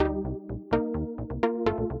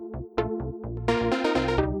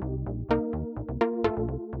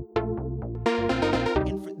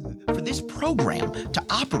program to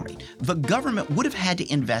operate, the government would have had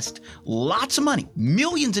to invest lots of money,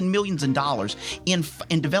 millions and millions of dollars in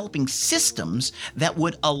developing systems that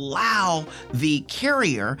would allow the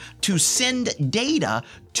carrier to send data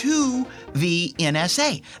to the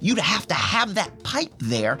NSA. You'd have to have that pipe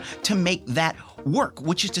there to make that work,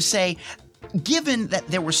 which is to say, given that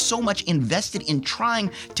there was so much invested in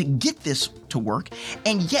trying to get this to work,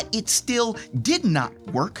 and yet it still did not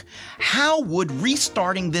work, how would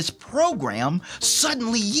restarting this program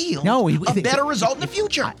suddenly yield a better result in the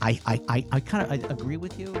future? I kind of agree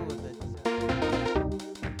with you.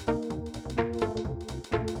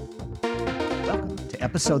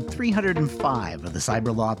 Episode 305 of the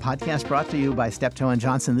Cyberlaw Podcast, brought to you by Steptoe and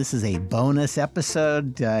Johnson. This is a bonus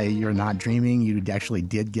episode. You're not dreaming. You actually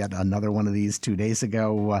did get another one of these 2 days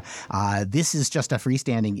ago. This is just a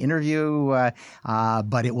freestanding interview,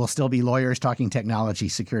 but it will still be lawyers talking technology,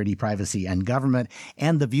 security, privacy, and government.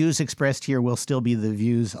 And the views expressed here will still be the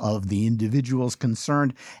views of the individuals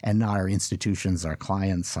concerned and not our institutions, our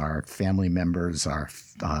clients, our family members, our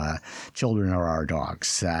children, or our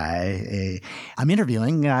dogs. I'm interviewing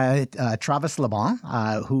Travis LeBlanc,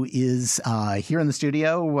 who is here in the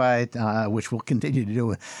studio, which we'll continue to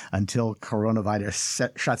do until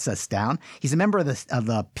coronavirus shuts us down. He's a member of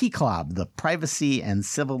the PCLOB, the Privacy and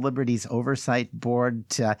Civil Liberties Oversight Board.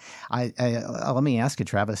 Let me ask you,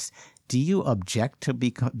 Travis, do you object to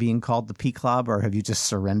being called the PCLOB, or have you just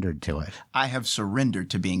surrendered to it? I have surrendered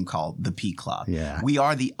to being called the PCLOB. Yeah. We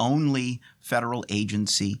are the only federal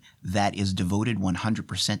agency that is devoted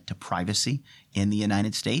 100% to privacy in the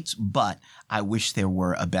United States, but I wish there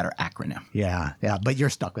were a better acronym. Yeah, but you're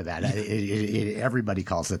stuck with that. Everybody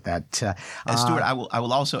calls it that. Stewart, I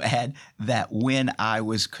will also add that when I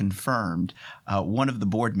was confirmed, one of the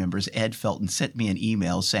board members, Ed Felton, sent me an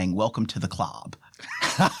email saying, "Welcome to the club."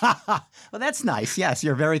 Well, that's nice. Yes,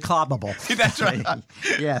 you're very clobbable. That's right.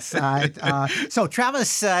 Yes. So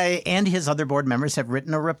Travis and his other board members have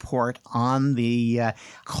written a report on the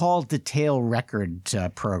call detail record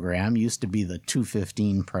program. Used to be the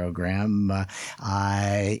 215 program.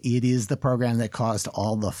 It is the program that caused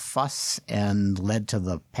all the fuss and led to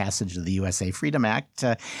the passage of the USA Freedom Act.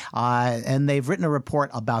 And they've written a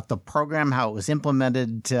report about the program, how it was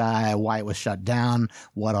implemented, why it was shut down,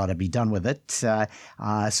 what ought to be done with it.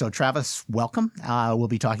 So Travis, welcome. We'll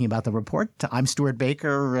be talking about the report. I'm Stewart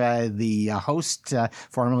Baker, the host,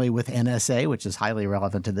 formerly with NSA, which is highly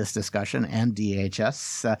relevant to this discussion, and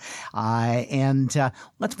DHS.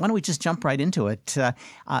 Why don't we just jump right into it?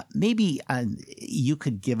 Maybe you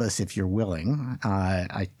could give us, if you're willing,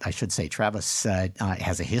 I should say Travis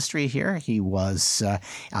has a history here. He was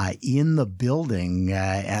in the building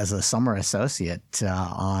as a summer associate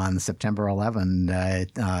on September 11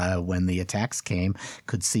 when the attacks came.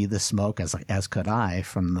 Could see the smoke, as could I,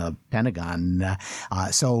 from the Pentagon.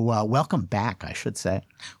 So welcome back, I should say.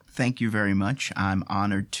 Thank you very much. I'm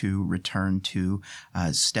honored to return to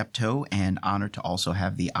Steptoe, and honored to also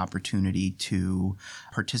have the opportunity to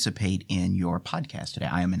participate in your podcast today.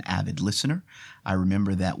 I am an avid listener. I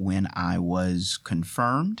remember that when I was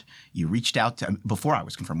confirmed, you reached out to – before I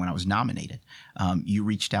was confirmed, when I was nominated, you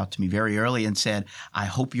reached out to me very early and said, "I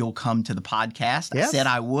hope you'll come to the podcast." Yes. I said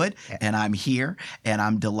I would, and I'm here, and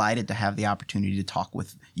I'm delighted to have the opportunity to talk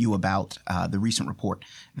with you about the recent report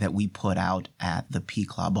that we put out at the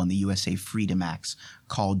PCLOB on the USA Freedom Act's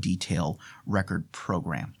Call Detail Record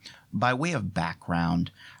Program. By way of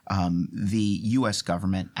background, the U.S.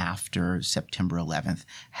 government after September 11th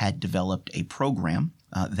had developed a program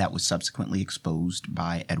that was subsequently exposed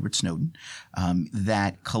by Edward Snowden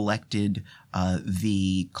that collected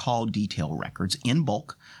the call detail records in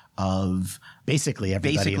bulk of basically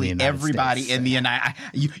everybody in the United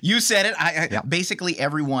States. You said it. Yep. Basically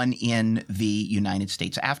everyone in the United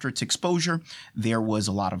States. After its exposure, there was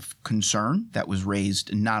a lot of concern that was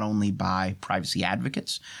raised not only by privacy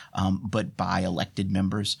advocates, but by elected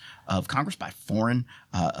members of Congress, by foreign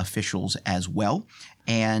officials as well.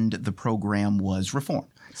 And the program was reformed.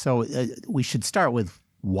 So we should start with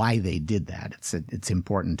why they did that. It's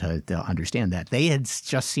important to understand that. They had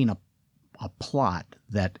just seen a plot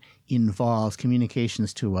that involves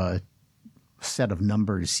communications to a set of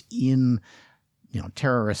numbers in,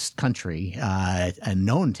 terrorist country, and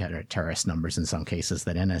known terrorist numbers in some cases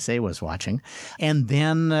that NSA was watching. And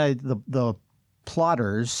then the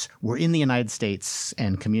plotters were in the United States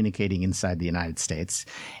and communicating inside the United States.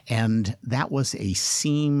 And that was a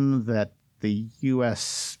seam that the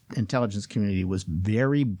U.S. intelligence community was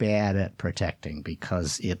very bad at protecting,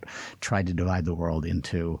 because it tried to divide the world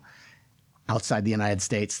into outside the United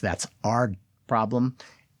States, that's our problem,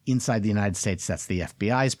 Inside the United States, that's the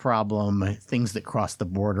FBI's problem. Things that cross the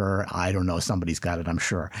border, I don't know. Somebody's got it, I'm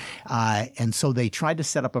sure. And so they tried to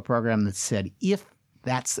set up a program that said, if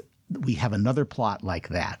we have another plot like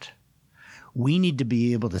that, we need to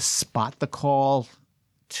be able to spot the call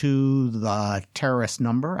to the terrorist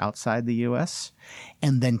number outside the U.S.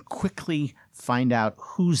 and then quickly find out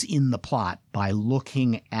who's in the plot by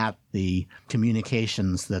looking at the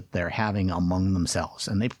communications that they're having among themselves.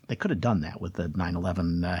 And they could have done that with the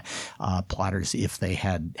 9/11 plotters if they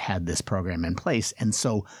had this program in place. And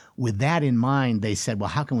so with that in mind, they said, well,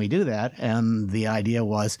 how can we do that? And the idea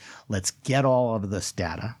was, let's get all of this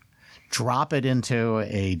data, drop it into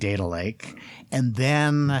a data lake, and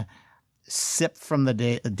then sip from the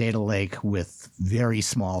data lake with very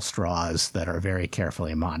small straws that are very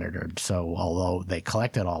carefully monitored. So although they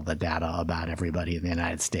collected all the data about everybody in the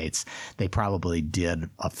United States, they probably did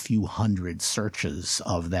a few hundred searches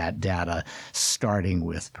of that data, starting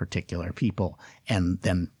with particular people and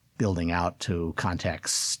then building out to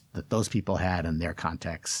contexts that those people had and their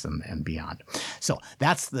contexts and beyond. So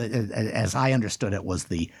that's as I understood it, was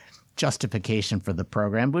the justification for the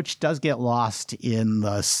program, which does get lost in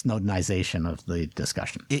the Snowdenization of the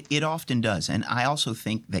discussion. It often does. And I also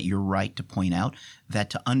think that you're right to point out that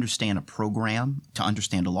to understand a program, to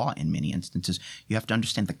understand a law in many instances, you have to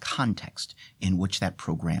understand the context in which that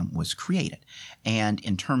program was created. And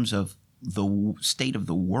in terms of the state of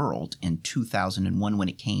the world in 2001 when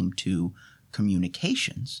it came to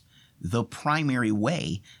communications, the primary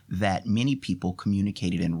way that many people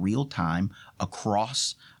communicated in real time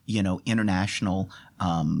across international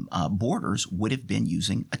borders would have been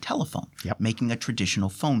using a telephone, making a traditional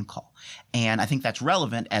phone call. And I think that's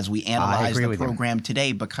relevant as we analyze the program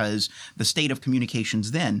today, because the state of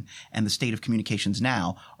communications then and the state of communications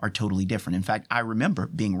now are totally different. In fact, I remember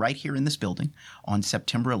being right here in this building on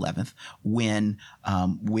September 11th when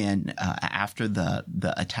after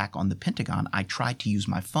the attack on the Pentagon, I tried to use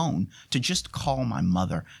my phone to just call my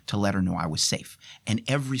mother to let her know I was safe. And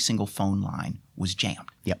every single phone line was jammed.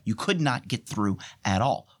 You could not get through at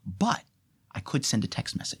all. But I could send a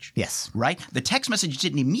text message. Yes. Right? The text message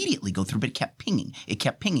didn't immediately go through, but it kept pinging.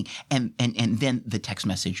 And then the text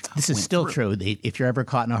message This is still true. If you're ever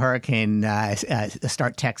caught in a hurricane,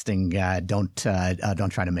 start texting. Don't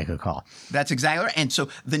try to make a call. That's exactly right. And so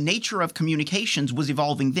the nature of communications was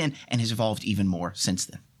evolving then and has evolved even more since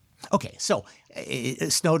then. Okay, so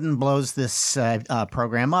Snowden blows this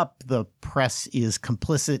program up. The press is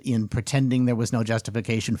complicit in pretending there was no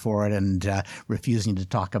justification for it and refusing to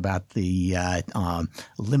talk about the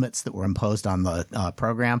limits that were imposed on the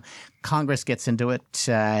program. Congress gets into it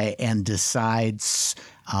and decides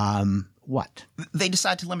what? They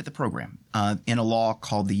decide to limit the program in a law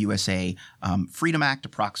called the USA Freedom Act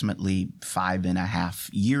approximately 5.5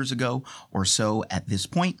 years ago or so at this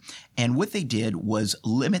point. And what they did was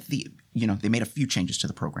limit they made a few changes to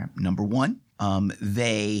the program. Number one,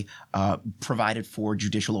 they provided for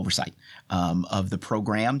judicial oversight of the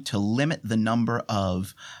program to limit the number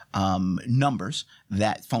of phone numbers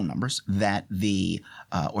that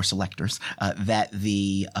or selectors that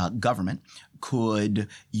the government could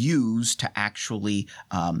use to actually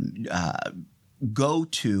go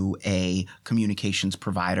to a communications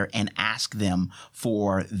provider and ask them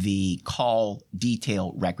for the call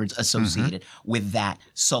detail records associated with that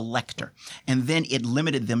selector. And then it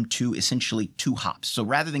limited them to essentially 2 hops. So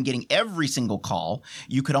rather than getting every single call,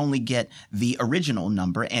 you could only get the original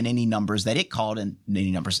number and any numbers that it called and any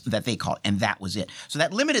numbers that they called. And that was it. So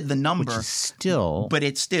that limited the number. But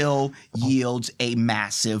it still yields a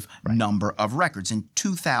massive number of records. In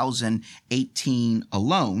 2018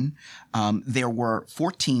 alone, there were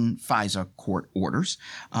 14 FISA court orders,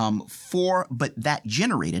 but that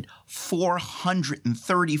generated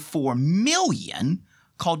 434 million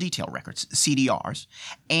call detail records, CDRs,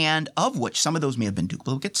 and of which some of those may have been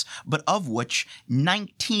duplicates, but of which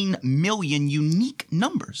 19 million unique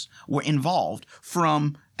numbers were involved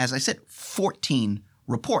from, as I said, 14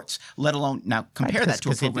 reports, let alone now compare that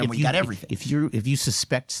to a program where you got everything. If you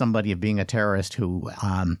suspect somebody of being a terrorist who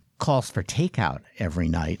calls for takeout every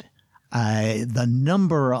night, the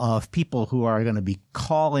number of people who are going to be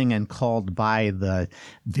calling and called by the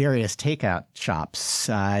various takeout shops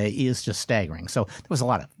is just staggering. So there was a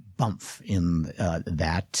lot of bump in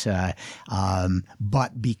that.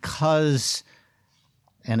 But because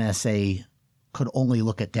NSA could only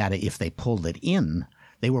look at data if they pulled it in,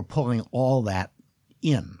 they were pulling all that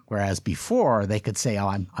in, whereas before they could say, "Oh,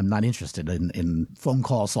 I'm not interested in phone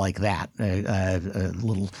calls like that." A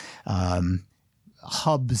little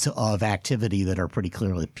hubs of activity that are pretty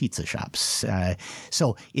clearly pizza shops.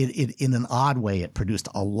 So it in an odd way, it produced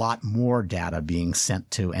a lot more data being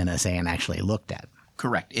sent to NSA and actually looked at.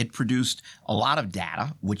 Correct. It produced a lot of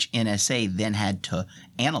data, which NSA then had to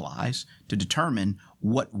analyze to determine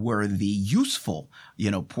what were the useful,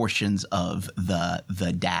 portions of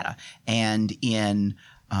the data. And in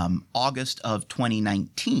August of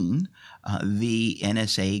 2019, the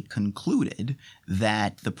NSA concluded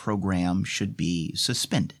that the program should be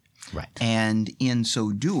suspended. Right. And in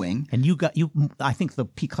so doing, and I think the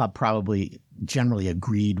PCLOB probably generally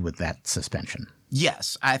agreed with that suspension.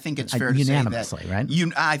 Yes, I think it's fair to say that unanimously, right?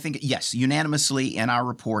 I think yes, unanimously in our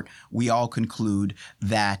report, we all conclude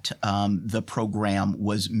that the program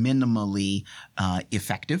was minimally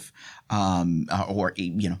effective, or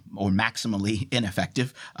maximally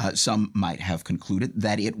ineffective. Some might have concluded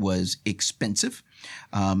that it was expensive.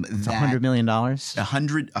 It's $100 million.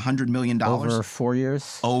 $100 million over 4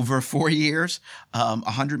 years. Over 4 years,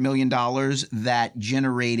 $100 million that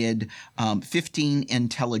generated 15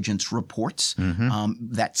 intelligence reports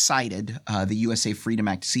that cited the USA Freedom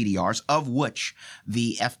Act CDRs, of which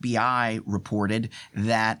the FBI reported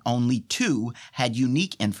that only 2 had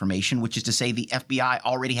unique information, which is to say the FBI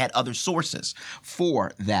already had other sources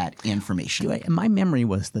for that information. My memory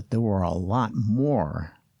was that there were a lot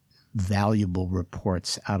more valuable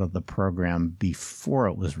reports out of the program before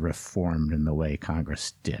it was reformed in the way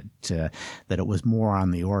Congress did, that it was more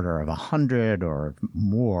on the order of 100 or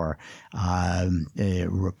more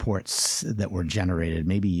reports that were generated,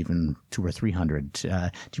 maybe even 200 or 300. Do you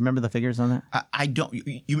remember the figures on that? I don't.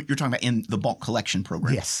 You're talking about in the bulk collection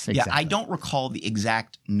program. Yes, exactly. Yeah, I don't recall the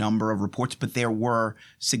exact number of reports, but there were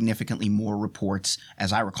significantly more reports,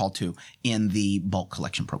 as I recall too, in the bulk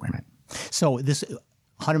collection program. Right. So this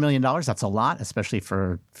 $100 million, that's a lot, especially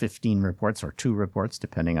for 15 reports or 2 reports,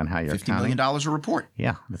 depending on how you're counting. $50 million a report.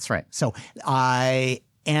 Yeah, that's right. So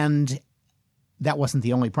and that wasn't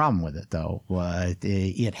the only problem with it, though.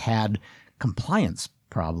 It had compliance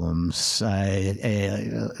problems.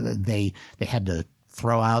 They had to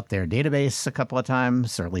throw out their database a couple of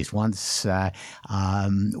times, or at least once.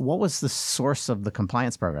 What was the source of the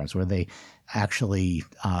compliance programs? Were they actually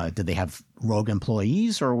did they have rogue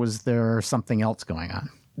employees, or was there something else going on?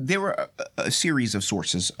 There were a series of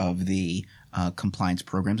sources of the compliance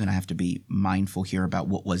programs, and I have to be mindful here about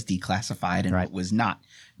what was declassified and what was not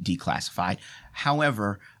declassified.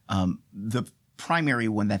 However, the primary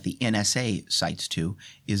one that the NSA cites to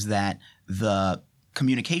is that the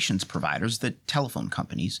communications providers, the telephone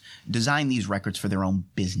companies, design these records for their own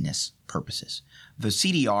business purposes. The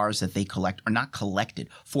CDRs that they collect are not collected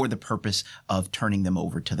for the purpose of turning them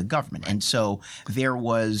over to the government. And so there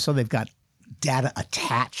was... So they've got data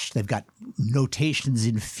attached. They've got notations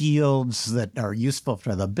in fields that are useful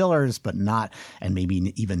for the billers, but not, and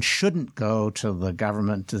maybe even shouldn't go to the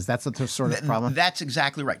government. Is that the sort of problem? That's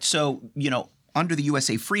exactly right. So, under the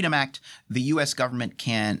USA Freedom Act, the U.S. government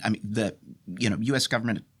U.S.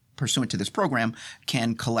 government pursuant to this program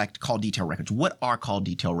can collect call detail records. What are call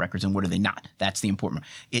detail records and what are they not? That's the important one.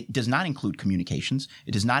 It does not include communications.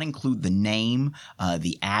 It does not include the name,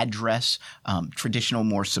 the address, traditional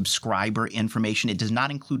more subscriber information. It does not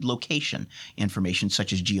include location information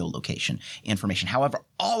such as geolocation information. However,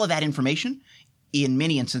 all of that information, in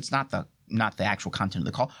many instances, not the actual content of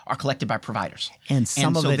the call, are collected by providers. And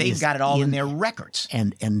they've got it all in their records.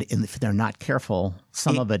 And if they're not careful,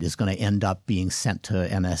 some of it is going to end up being sent to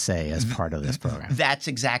NSA as part of this program. That's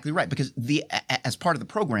exactly right. Because as part of the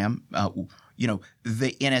program,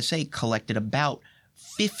 the NSA collected about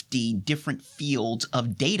 50 different fields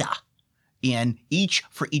of data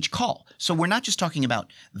for each call. So we're not just talking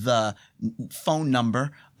about the phone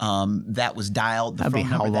number that was dialed, the phone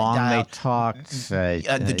how number long that dialed, they talked,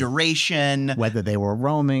 the duration, whether they were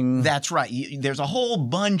roaming. That's right. There's a whole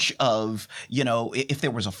bunch of, if there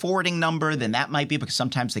was a forwarding number, then that might be, because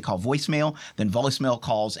sometimes they call voicemail, then voicemail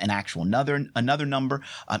calls an actual another number.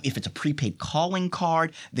 If it's a prepaid calling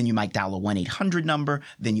card, then you might dial a 1-800 number,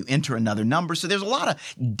 then you enter another number. So there's a lot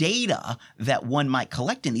of data that one might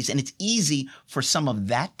collect in these, and it's easy for some of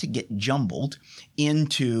that to get jumbled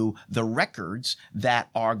into the records that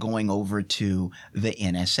are going over to the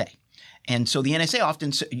NSA. And so the NSA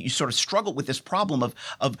often you sort of struggle with this problem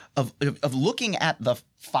of looking at the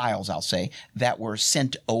files, I'll say, that were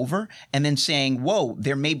sent over and then saying, whoa,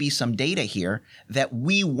 there may be some data here that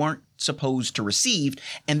we weren't supposed to receive,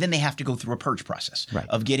 and then they have to go through a purge process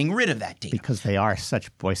of getting rid of that data. Because they are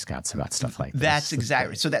such Boy Scouts about stuff like this. That's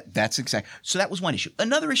exactly. So that was one issue.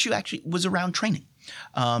 Another issue actually was around training.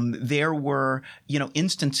 There were,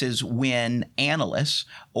 instances when analysts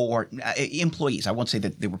or employees, I won't say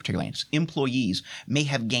that they were particularly analysts, employees may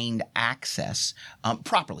have gained access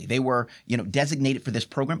properly. They were, designated for this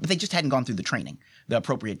program, but they just hadn't gone through the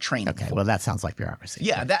appropriate training. Okay, well, that sounds like bureaucracy.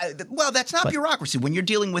 Yeah, that's not bureaucracy. When you're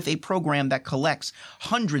dealing with a program that collects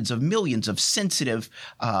hundreds of millions of sensitive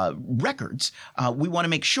records, we want to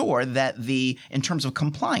make sure that in terms of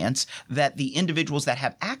compliance, that the individuals that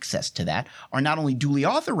have access to that are not only duly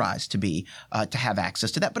authorized to have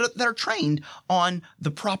access to that, but that are trained on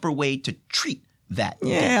the proper way to treat that.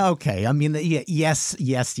 Yeah, okay. I mean,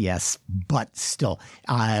 yes, but still,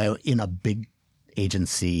 in a big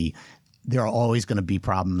agency, there are always going to be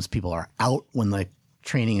problems. People are out when the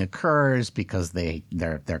training occurs because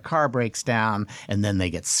their car breaks down, and then they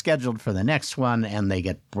get scheduled for the next one, and they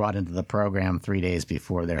get brought into the program 3 days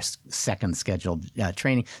before their second scheduled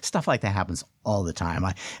training. Stuff like that happens all the time.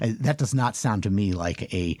 That does not sound to me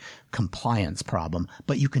like a compliance problem,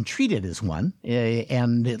 but you can treat it as one,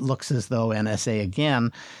 and it looks as though NSA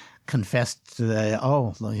again confessed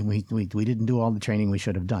we didn't do all the training we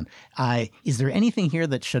should have done. Is there anything here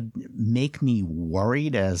that should make me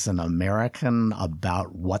worried as an American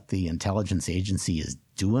about what the intelligence agency is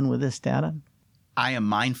doing with this data? I am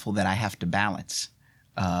mindful that I have to balance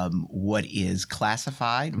what is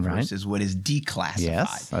classified versus what is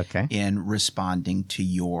declassified in responding to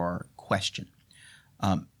your question.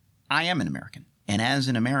 I am an American, and as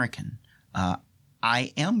an American,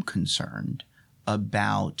 I am concerned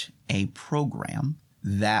about a program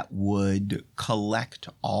that would collect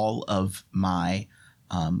all of my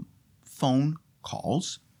phone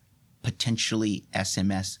calls, potentially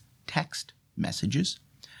SMS text messages,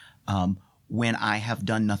 when I have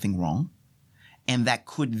done nothing wrong, and that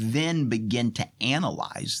could then begin to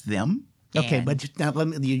analyze them. Okay, but now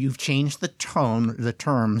you've changed the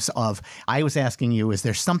terms of – I was asking you, is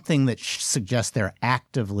there something that suggests they're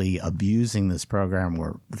actively abusing this program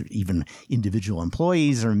or even individual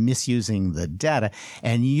employees are misusing the data?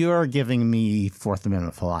 And you're giving me Fourth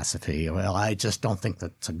Amendment philosophy. Well, I just don't think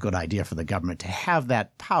that's a good idea for the government to have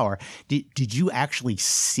that power. Did you actually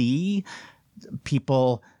see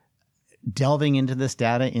people – delving into this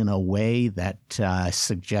data in a way that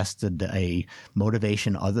suggested a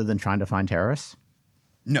motivation other than trying to find terrorists?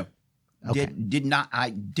 No. Okay. I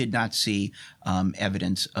did not see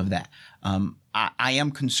evidence of that. I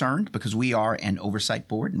am concerned because we are an oversight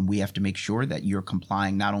board, and we have to make sure that you're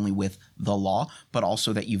complying not only with the law, but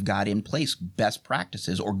also that you've got in place best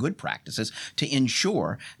practices or good practices to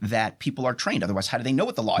ensure that people are trained. Otherwise, how do they know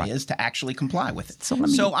what the law is to actually comply with it?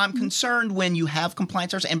 So I'm concerned when you have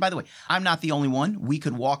compliance errors. And by the way, I'm not the only one. We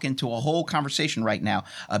could walk into a whole conversation right now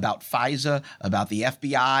about FISA, about the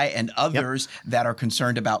FBI, and others that are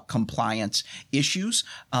concerned about compliance issues.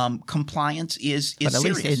 Compliance is but at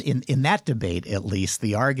serious. Least in that debate, at least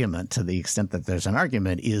the argument, to the extent that there's an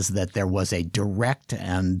argument, is that there was a direct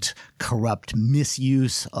and corrupt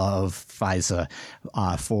misuse of FISA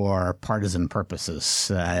for partisan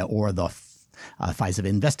purposes or the FISA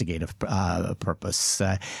investigative purpose.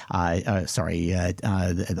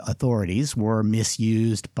 Authorities were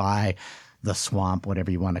misused by the swamp, whatever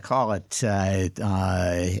you want to call it. And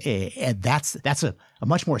that's a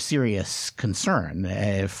much more serious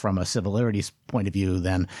concern from a civil liberties point of view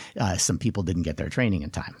than some people didn't get their training in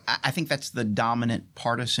time. I think that's the dominant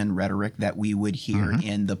partisan rhetoric that we would hear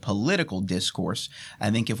in the political discourse. I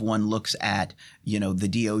think if one looks at, the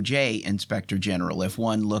DOJ Inspector General, if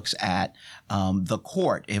one looks at the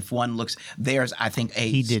court, if one looks, there's, I think,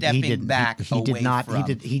 He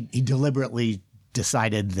deliberately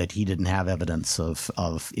decided that he didn't have evidence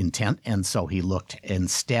of intent, and so he looked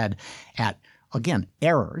instead at, again,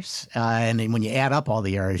 errors. And when you add up all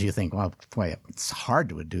the errors, you think, well, boy, it's hard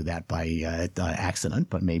to do that by accident,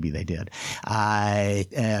 but maybe they did.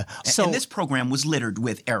 And this program was littered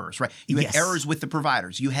with errors, right? You had errors with the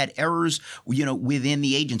providers. You had errors, within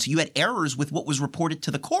the agency. You had errors with what was reported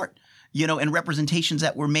to the court. And representations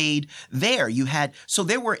that were made there. So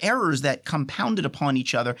there were errors that compounded upon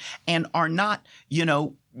each other and are not,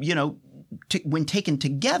 when taken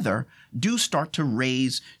together, do start to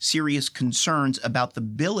raise serious concerns about the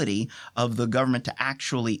ability of the government to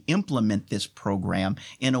actually implement this program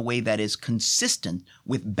in a way that is consistent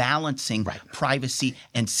with balancing privacy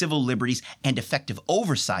and civil liberties and effective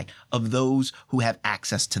oversight of those who have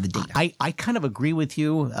access to the data. I kind of agree with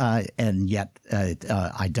you, and yet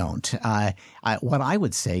I don't. What I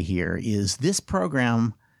would say here is this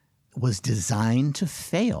program was designed to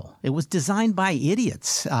fail. It was designed by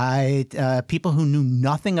idiots, people who knew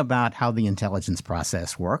nothing about how the intelligence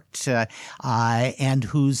process worked, and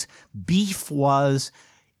whose beef was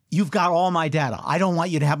you've got all my data. I don't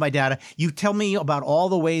want you to have my data. You tell me about all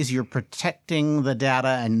the ways you're protecting the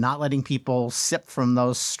data and not letting people sip from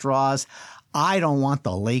those straws. I don't want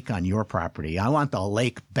the lake on your property. I want the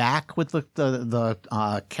lake back with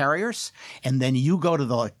the carriers, and then you go to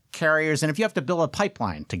the carriers, and if you have to build a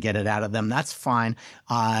pipeline to get it out of them, that's fine.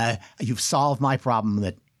 You've solved my problem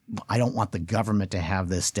that I don't want the government to have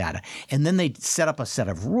this data. And then they set up a set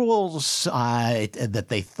of rules that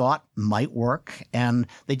they thought might work, and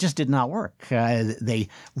they just did not work. They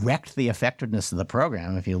wrecked the effectiveness of the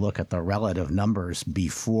program. If you look at the relative numbers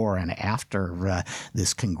before and after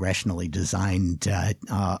this congressionally designed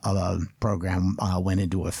program went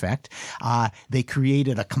into effect, they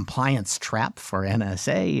created a compliance trap for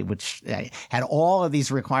NSA, which had all of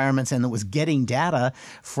these requirements, and it was getting data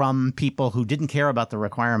from people who didn't care about the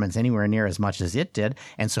requirements anywhere near as much as it did,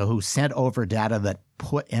 and so who sent over data that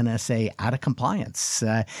put NSA out of compliance.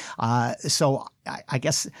 So I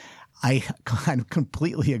guess I kind of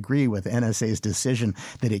completely agree with NSA's decision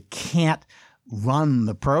that it can't run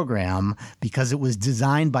the program because it was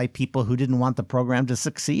designed by people who didn't want the program to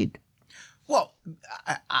succeed. Well,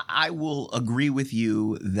 I will agree with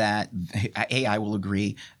you that I will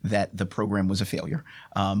agree that the program was a failure.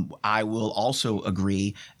 I will also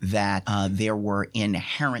agree that there were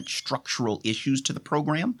inherent structural issues to the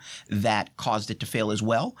program that caused it to fail as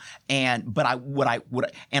well. But I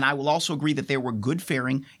will also agree that there were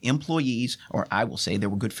good-faring employees, or I will say there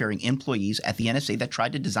were good-faring employees at the NSA that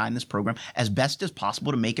tried to design this program as best as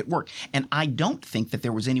possible to make it work. And I don't think that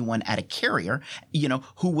there was anyone at a carrier,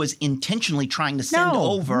 who was intentionally trying to send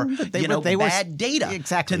over bad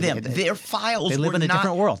data to them. Their files were in a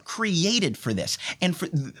different world. Created for this. And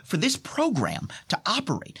for this program to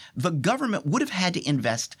operate, the government would have had to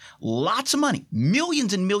invest lots of money,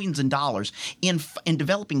 millions and millions of dollars in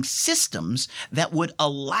developing systems that would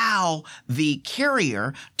allow the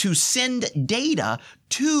carrier to send data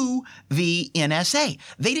to the NSA.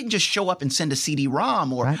 They didn't just show up and send a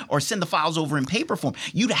CD-ROM or send the files over in paper form.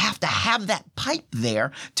 You'd have to have that pipe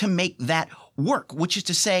there to make that work, which is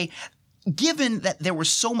to say, given that there was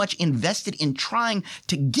so much invested in trying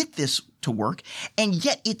to get this to work, and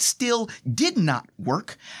yet it still did not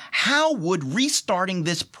work, how would restarting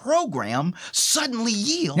this program suddenly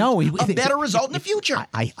yield a better result in the future?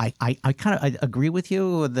 I kind of agree with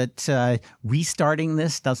you that restarting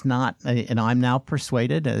this does not, and I'm now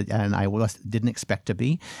persuaded, and I didn't expect to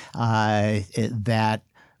be, that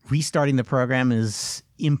restarting the program is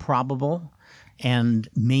improbable. And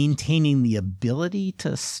maintaining the ability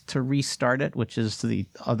to restart it, which is the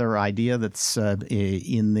other idea that's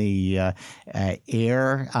in the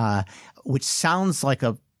air, which sounds like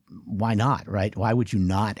why not, right? Why would you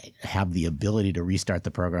not have the ability to restart the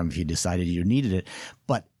program if you decided you needed it?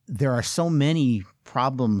 But there are so many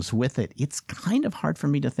problems with it. It's kind of hard for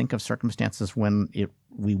me to think of circumstances when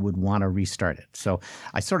we would want to restart it. So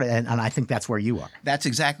I and I think that's where you are. That's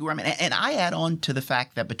exactly where I'm at. And I add on to the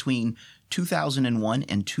fact that between 2001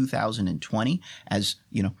 and 2020, as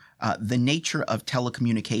you know, the nature of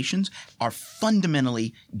telecommunications are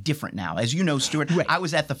fundamentally different now. As you know, Stewart, I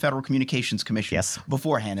was at the Federal Communications Commission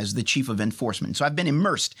beforehand as the chief of enforcement. So I've been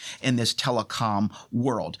immersed in this telecom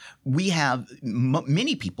world. We have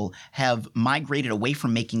many people have migrated away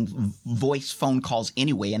from making voice phone calls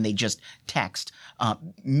anyway, and they just text.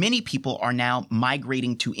 Many people are now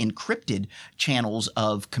migrating to encrypted channels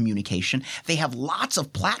of communication. They have lots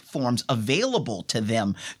of platforms available to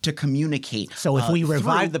them to communicate. So if we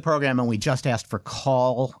revived the program and we just asked for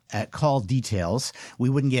call details, we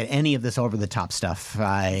wouldn't get any of this over-the-top stuff.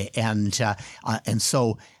 And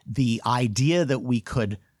so the idea that we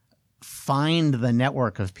could find the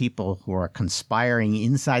network of people who are conspiring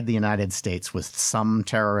inside the United States with some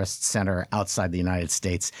terrorist center outside the United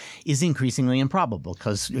States is increasingly improbable,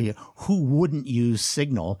 because who wouldn't use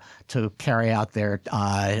Signal to carry out their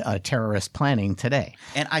terrorist planning today?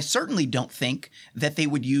 And I certainly don't think that they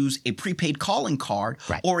would use a prepaid calling card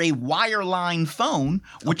or a wireline phone,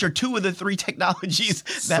 which are two of the three technologies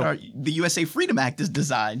that the USA Freedom Act is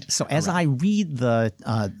designed. So as I read the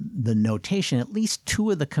notation, at least two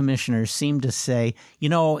of the commissioners seem to say,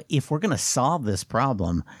 if we're going to solve this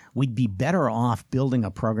problem, we'd be better off building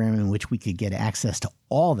a program in which we could get access to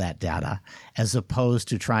all that data, as opposed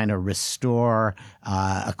to trying to restore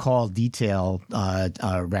a call detail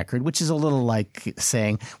record, which is a little like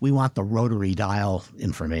saying we want the rotary dial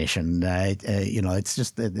information. It's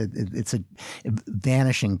just it's a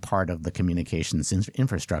vanishing part of the communications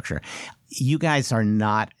infrastructure. You guys are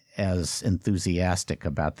not as enthusiastic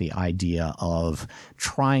about the idea of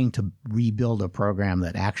trying to rebuild a program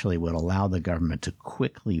that actually would allow the government to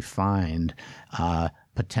quickly find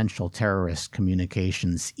potential terrorist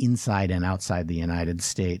communications inside and outside the United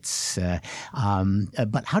States.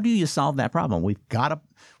 But how do you solve that problem?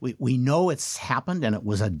 We know it's happened, and it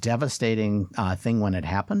was a devastating thing when it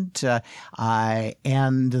happened.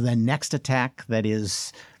 And the next attack that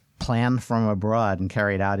is planned from abroad and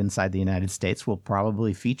carried out inside the United States will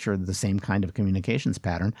probably feature the same kind of communications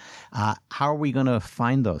pattern. How are we going to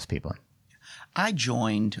find those people? I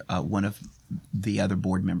joined one of the other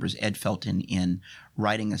board members, Ed Felton, in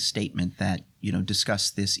writing a statement that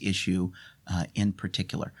discussed this issue in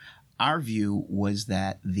particular. Our view was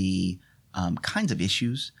that the kinds of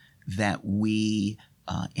issues that we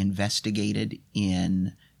investigated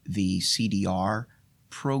in the CDR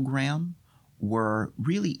program were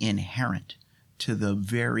really inherent to the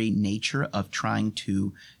very nature of trying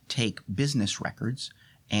to take business records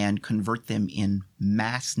and convert them in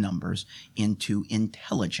mass numbers into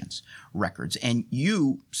intelligence records. And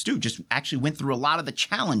you, Stu, just actually went through a lot of the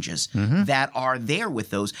challenges that are there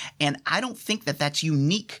with those. And I don't think that that's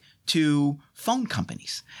unique to phone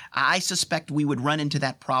companies. I suspect we would run into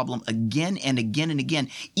that problem again and again and again,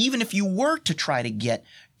 even if you were to try to get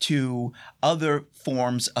to other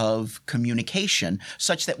forms of communication,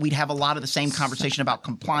 such that we'd have a lot of the same conversation about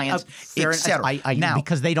compliance, et cetera. Now,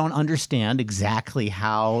 because they don't understand exactly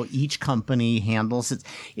how each company handles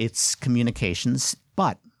its communications.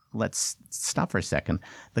 But let's stop for a second.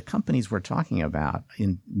 The companies we're talking about,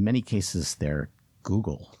 in many cases, they're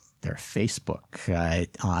Google, they're Facebook.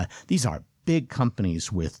 These are big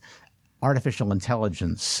companies with artificial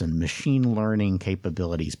intelligence and machine learning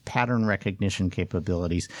capabilities, pattern recognition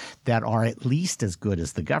capabilities that are at least as good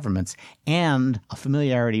as the government's, and a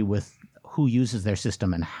familiarity with who uses their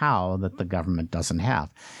system and how that the government doesn't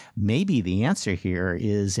have. Maybe the answer here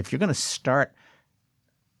is, if you're going to start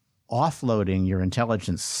offloading your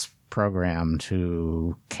intelligence program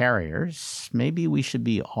to carriers, maybe we should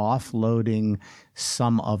be offloading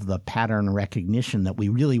some of the pattern recognition that we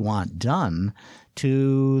really want done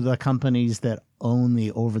to the companies that own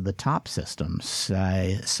the over-the-top systems,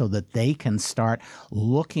 so that they can start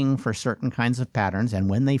looking for certain kinds of patterns. And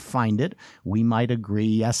when they find it, we might agree,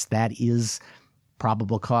 yes, that is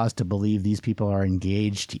probable cause to believe these people are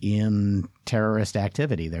engaged in terrorist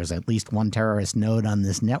activity. There's at least one terrorist node on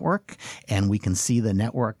this network, and we can see the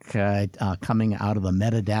network coming out of the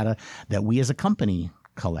metadata that we as a company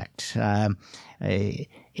collect.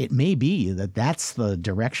 It may be that that's the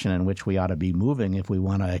direction in which we ought to be moving if we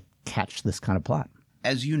want to catch this kind of plot.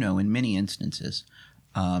 As you know, in many instances,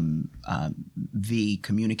 the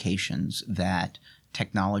communications that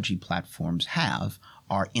technology platforms have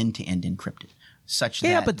are end-to-end encrypted, such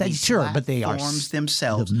that but they are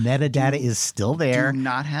themselves. The metadata is still there. Do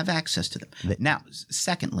not have access to them. Now,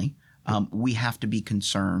 secondly, we have to be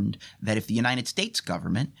concerned that if the United States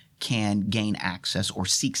government can gain access or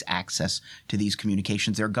seeks access to these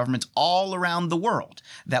communications, there are governments all around the world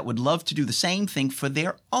that would love to do the same thing for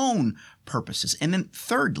their own purposes. And then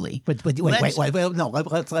thirdly, wait, no,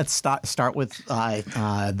 let's start with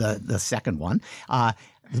the second one.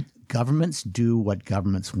 Governments do what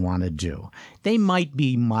governments want to do. They might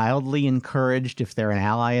be mildly encouraged if they're an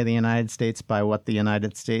ally of the United States by what the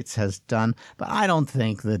United States has done, but I don't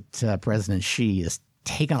think that President Xi is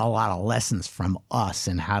taken a lot of lessons from us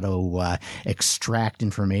in how to extract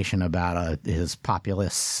information about his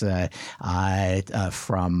populace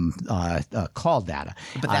from call data.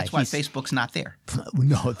 But that's why Facebook's not there.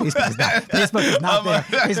 No, Facebook is not. Facebook is not there.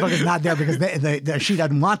 Facebook is not there because she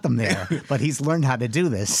doesn't want them there. But he's learned how to do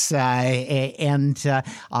this. And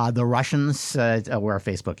the Russians, where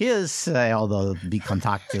Facebook is, although the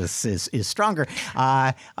contact is stronger.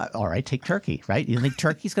 All right, take Turkey, right? You think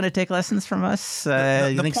Turkey's going to take lessons from us?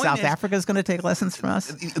 You think South Africa is going to take lessons from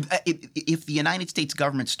us? If the United States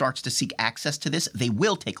government starts to seek access to this, they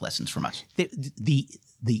will take lessons from us.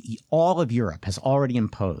 All of Europe has already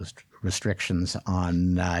imposed restrictions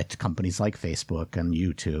on companies like Facebook and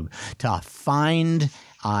YouTube to find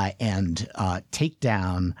and take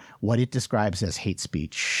down what it describes as hate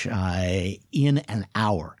speech in an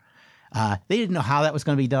hour. They didn't know how that was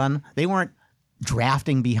going to be done. They weren't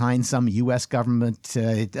drafting behind some U.S. government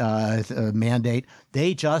mandate.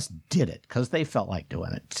 They just did it because they felt like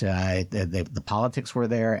doing it. The politics were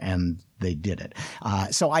there, and they did it.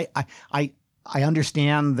 So I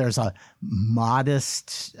understand there's a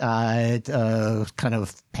modest kind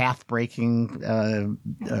of path-breaking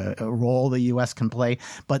role the U.S. can play,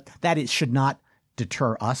 but that it should not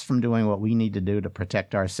deter us from doing what we need to do to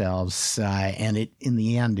protect ourselves. And in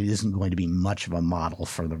the end, it isn't going to be much of a model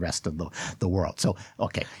for the rest of the world. So,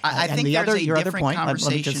 okay. I think there's a different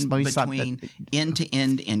conversation between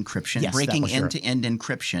end-to-end encryption, breaking end-to-end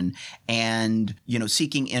encryption, and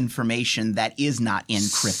seeking information that is not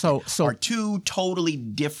encrypted. So are two totally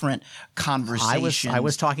different conversations. I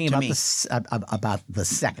was talking about the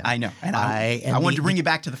second. I know, and I wanted to bring you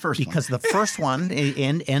back to the first one because the first one,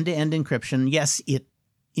 end-to-end encryption, yes, it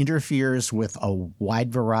interferes with a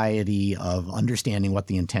wide variety of understanding what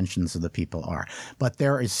the intentions of the people are. But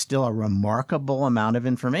there is still a remarkable amount of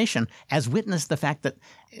information, as witnessed the fact that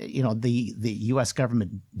the U.S.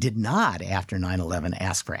 government did not, after 9/11,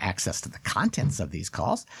 ask for access to the contents of these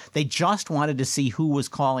calls. They just wanted to see who was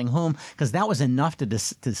calling whom, because that was enough to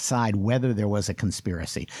decide whether there was a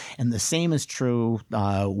conspiracy. And the same is true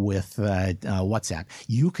with WhatsApp.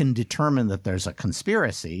 You can determine that there's a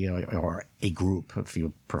conspiracy or a group, if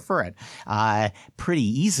you prefer it,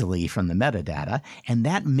 pretty easily from the metadata. And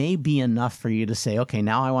that may be enough for you to say, okay,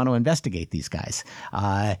 now I want to investigate these guys.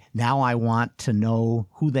 Now I want to know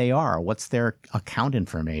who they are, what's their account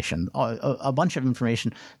information, a bunch of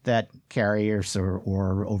information that carriers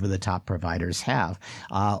or over-the-top providers have.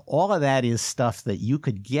 All of that is stuff that you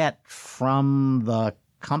could get from the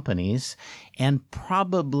companies, and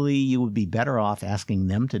probably you would be better off asking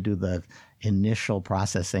them to do the initial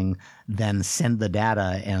processing than send the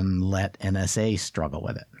data and let NSA struggle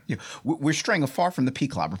with it. Yeah. We're straying far from the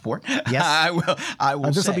PCLOB report. Yes. I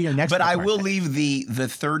will this will be your next But report. I will leave the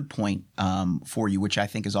third point for you, which I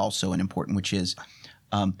think is also an important, which is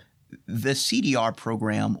the CDR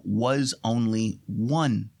program was only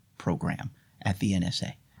one program at the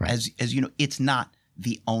NSA. Right. As you know, it's not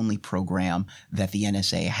the only program that the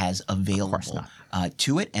NSA has available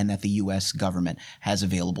to it, and that the U.S. government has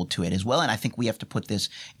available to it as well. And I think we have to put this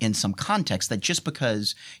in some context, that just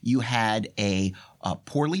because you had a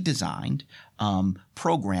poorly designed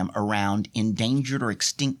program around endangered or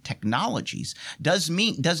extinct technologies does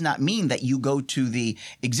not mean that you go to the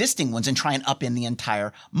existing ones and try and upend the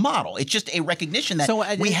entire model. It's just a recognition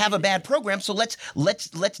that we have a bad program, so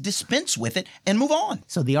let's dispense with it and move on.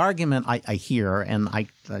 So the argument I hear, and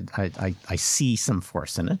I see some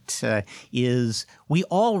force in it, is we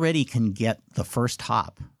already can get the first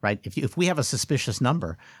hop, right? If we have a suspicious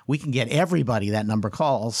number, we can get everybody that number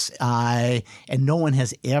calls, and no one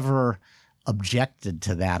has ever objected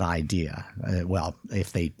to that idea. Well,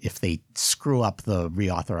 if they screw up the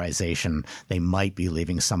reauthorization, they might be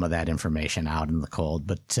leaving some of that information out in the cold.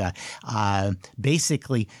 But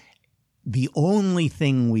basically, the only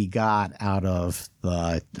thing we got out of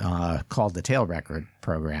the called the tail record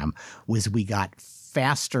program was we got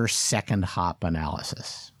faster second hop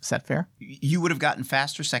analysis. Is that fair? You would have gotten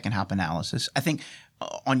faster second hop analysis. I think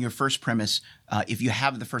on your first premise, if you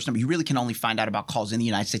have the first number, you really can only find out about calls in the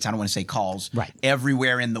United States. I don't want to say calls. Right.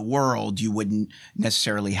 Everywhere in the world, you wouldn't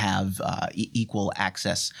necessarily have equal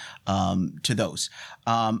access to those.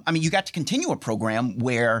 You got to continue a program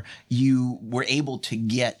where you were able to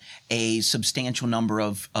get a substantial number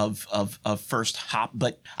of first hop.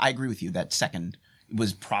 But I agree with you that second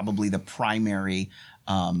was probably the primary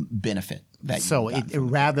benefit. So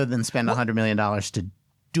rather than spend $100 million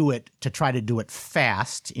to try to do it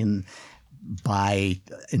fast by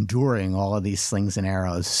enduring all of these slings and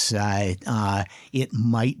arrows, it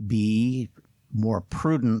might be more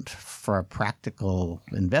prudent for a practical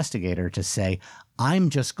investigator to say, I'm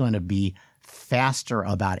just going to be faster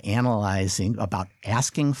about analyzing, about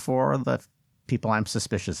asking for the people I'm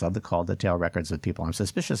suspicious of, the call detail records of people I'm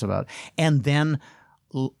suspicious about, and then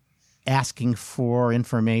asking for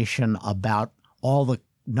information about all the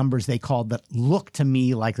numbers they called that look to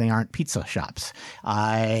me like they aren't pizza shops.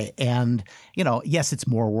 And, yes, it's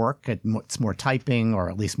more work. It's more typing, or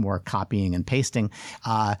at least more copying and pasting.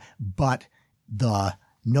 But the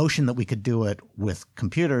notion that we could do it with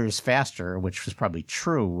computers faster, which was probably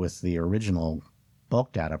true with the original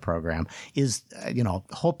bulk data program, is,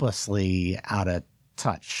 hopelessly out of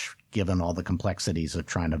touch, given all the complexities of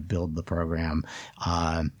trying to build the program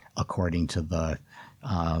according to the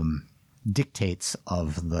dictates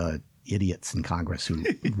of the idiots in Congress who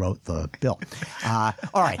wrote the bill. All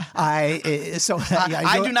right.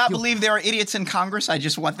 I do not believe there are idiots in Congress. I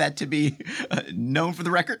just want that to be known for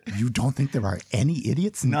the record. You don't think there are any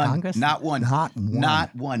idiots in Congress? Not one. Not one.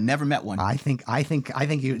 Not one. Never met one. I think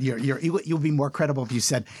you'll be more credible if you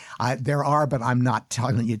said there are, but I'm not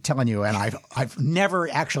telling you, and I've never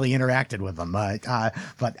actually interacted with them.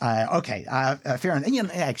 Okay. Fair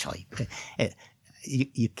enough. Actually.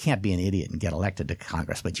 you can't be an idiot and get elected to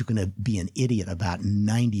Congress, but you can be an idiot about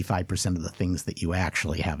 95% of the things that you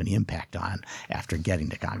actually have an impact on after getting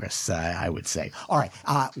to Congress, I would say. All right.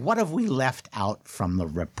 What have we left out from the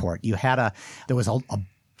report? There was a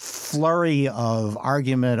flurry of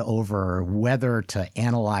argument over whether to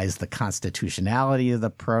analyze the constitutionality of the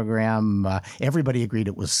program. Everybody agreed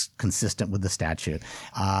it was consistent with the statute.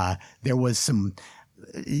 There was some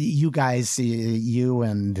you guys, you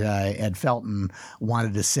and Ed Felton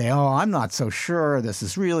wanted to say, oh, I'm not so sure this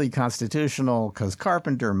is really constitutional because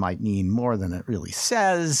Carpenter might mean more than it really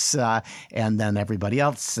says. And then everybody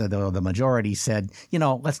else, the majority said,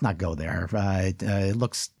 let's not go there. It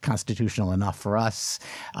looks constitutional enough for us.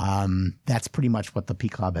 That's pretty much what the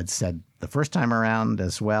PCLOB had said the first time around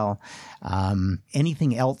as well.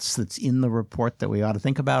 Anything else that's in the report that we ought to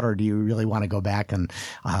think about, or do you really want to go back and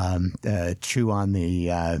chew on the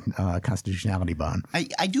constitutionality bone?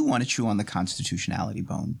 I do want to chew on the constitutionality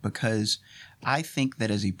bone because I think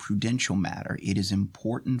that as a prudential matter, it is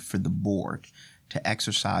important for the board to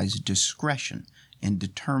exercise discretion in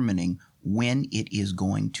determining when it is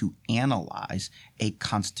going to analyze a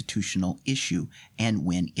constitutional issue and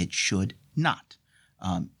when it should not.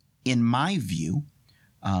 In my view,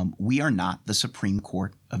 we are not the Supreme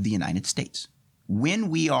Court of the United States. When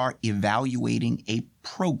we are evaluating a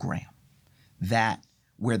program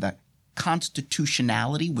where the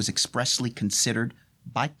constitutionality was expressly considered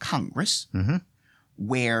by Congress,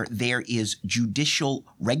 where there is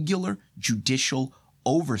regular judicial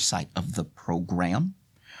oversight of the program,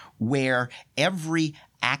 where every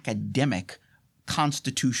academic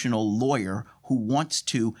constitutional lawyer who wants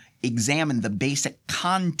to examine the basic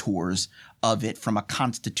contours of it from a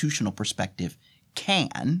constitutional perspective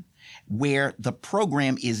can, where the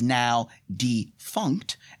program is now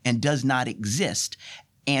defunct and does not exist,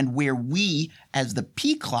 and where we as the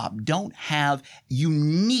PCLOB don't have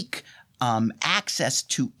unique access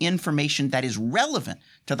to information that is relevant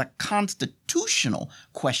to the constitutional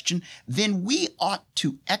question, then we ought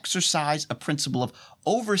to exercise a principle of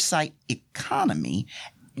oversight economy,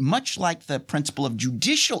 much like the principle of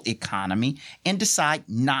judicial economy, and decide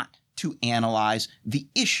not to analyze the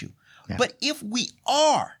issue. Yeah. But if we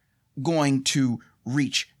are going to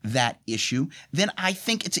reach that issue, then I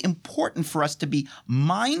think it's important for us to be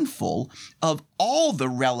mindful of all the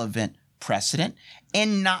relevant precedent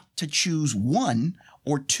and not to choose one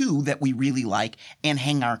or two that we really like and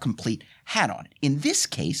hang our complete hat on it. In this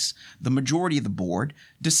case, the majority of the board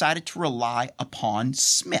decided to rely upon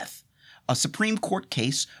Smith, a Supreme Court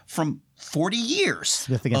case from 40 years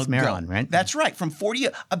Smith against ago. Maryland, right? That's right, from 40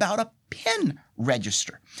 years, about a pen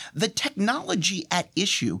register. The technology at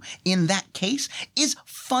issue in that case is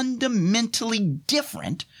fundamentally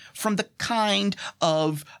different from the kind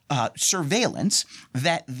of surveillance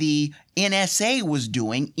that the NSA was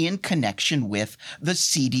doing in connection with the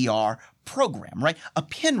CDR program, right? A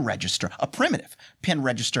pen register, a primitive pen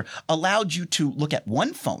register, allowed you to look at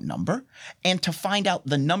one phone number and to find out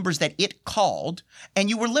the numbers that it called, and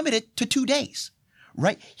you were limited to 2 days,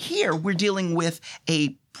 right? Here, we're dealing with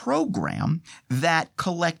a program that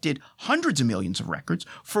collected hundreds of millions of records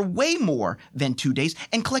for way more than 2 days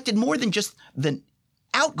and collected more than just the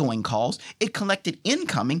outgoing calls. It collected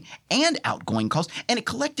incoming and outgoing calls, and it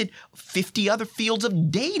collected 50 other fields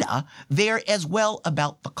of data there as well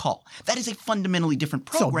about the call. That is a fundamentally different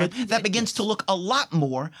program that begins to look a lot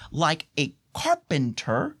more like a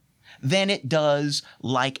Carpenter than it does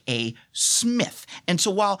like a Smith. And so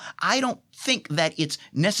while I don't think that it's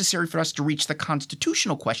necessary for us to reach the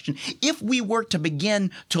constitutional question, if we were to begin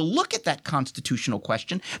to look at that constitutional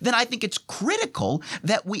question, then I think it's critical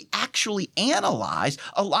that we actually analyze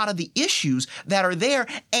a lot of the issues that are there.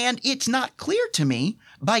 And it's not clear to me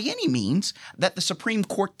by any means that the Supreme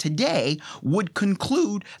Court today would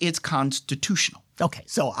conclude it's constitutional. Okay,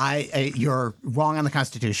 so you're wrong on the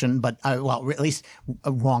Constitution, but well, at least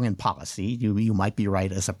wrong in policy. You might be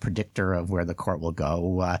right as a predictor of where the court will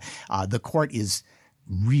go. The court is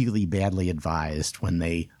really badly advised when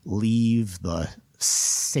they leave the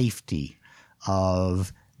safety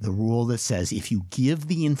of the rule that says if you give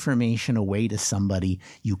the information away to somebody,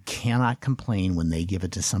 you cannot complain when they give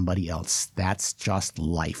it to somebody else. That's just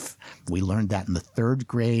life. We learned that in the 3rd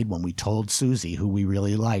grade when we told Susie, who we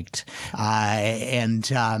really liked. That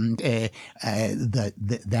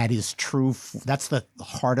is true. That's the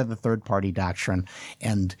heart of the third party doctrine.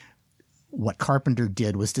 And what Carpenter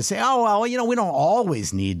did was to say, oh, well, we don't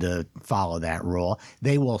always need to follow that rule.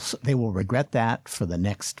 They will regret that for the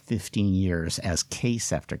next 15 years as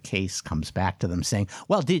case after case comes back to them saying,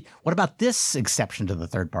 well, what about this exception to the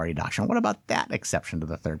third party doctrine? What about that exception to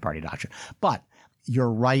the third party doctrine? But you're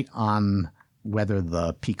right on whether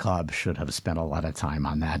the PCLOB should have spent a lot of time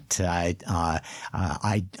on that.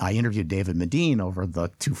 I interviewed David Medine over the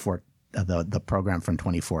program from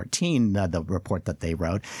 2014, the report that they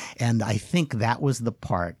wrote, and I think that was the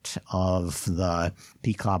part of the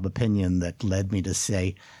PCLOB opinion that led me to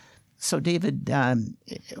say, so, David,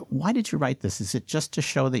 why did you write this? Is it just to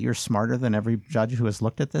show that you're smarter than every judge who has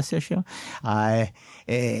looked at this issue?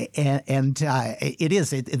 It is.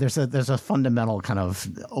 There's a fundamental kind of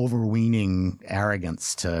overweening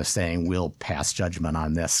arrogance to saying we'll pass judgment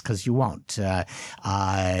on this, because you won't.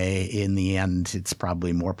 In the end, it's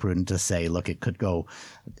probably more prudent to say, look, it could go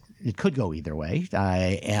either way,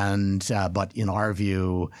 but in our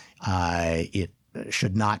view, it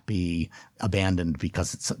should not be abandoned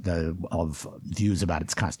because of views about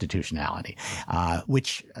its constitutionality,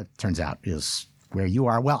 which turns out is where you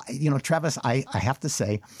are. Well, Travis, I have to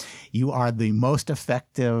say, you are the most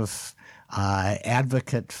effective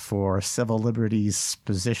advocate for civil liberties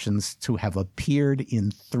positions to have appeared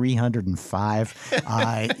in 305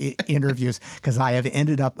 interviews, because I have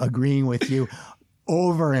ended up agreeing with you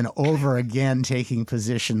over and over again, taking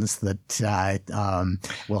positions that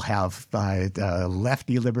will have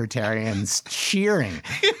lefty libertarians cheering.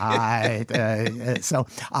 So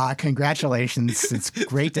congratulations. It's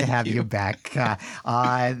great to have you back.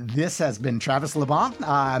 This has been Travis LeBlanc,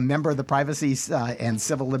 member of the Privacy and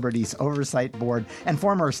Civil Liberties Oversight Board and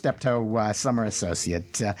former Steptoe Summer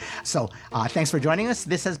Associate. So thanks for joining us.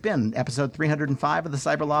 This has been episode 305 of the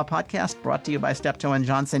Cyberlaw Podcast, brought to you by Steptoe and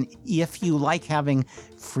Johnson. If you like having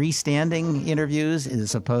freestanding interviews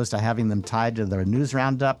as opposed to having them tied to the news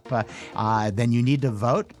roundup, then you need to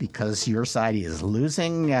vote because your side is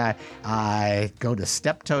losing. Go to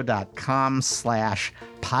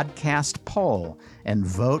steptoe.com/podcast poll and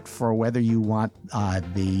vote for whether you want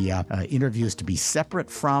the interviews to be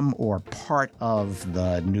separate from or part of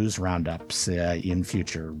the news roundups in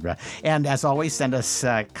future. And as always, send us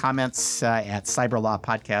comments at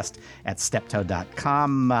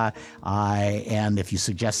cyberlawpodcast@steptoe.com. And if you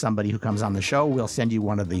suggest somebody who comes on the show, we'll send you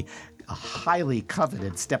one of the highly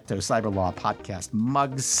coveted Steptoe Cyberlaw Podcast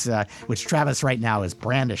mugs, which Travis right now is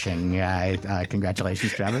brandishing.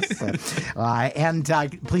 Congratulations, Travis. And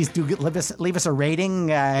please do leave us a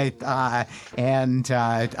rating and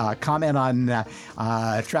comment on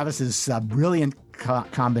Travis's brilliant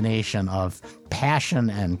combination of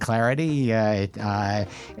passion and clarity.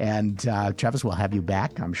 And Travis, will have you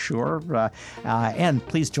back, I'm sure. And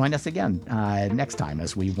please join us again next time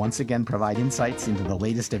as we once again provide insights into the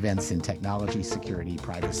latest events in technology, security,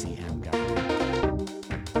 privacy, and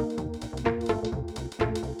government.